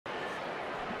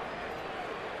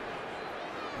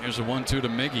Here's a 1-2 to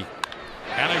Miggy.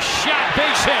 And a shot,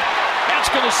 base hit. That's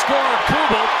going to score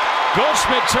Kubel.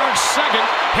 Goldschmidt turns second,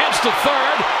 heads to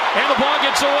third, and the ball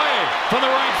gets away from the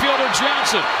right fielder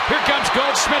Johnson. Here comes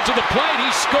Goldschmidt to the plate.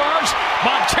 He scores.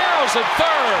 Montero's at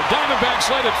third. Diamondbacks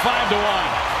lead at 5-1.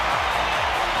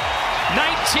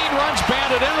 19 runs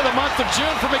banded into the month of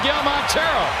June for Miguel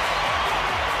Montero.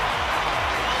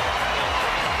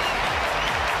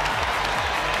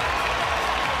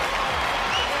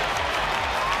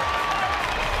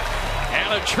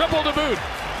 And a triple to boot.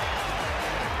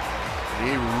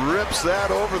 He rips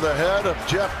that over the head of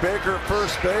Jeff Baker at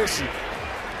first base.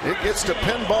 It gets to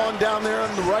pinballing down there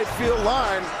on the right field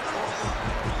line.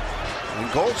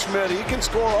 And Goldschmidt, he can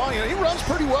score all. He runs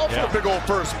pretty well for a big old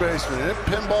first baseman. It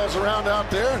pinballs around out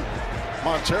there. And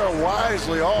Montero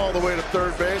wisely all the way to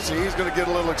third base. And he's going to get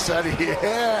a little excited.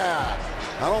 Yeah,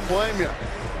 I don't blame you.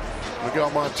 Miguel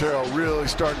Montero really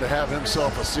starting to have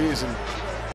himself a season.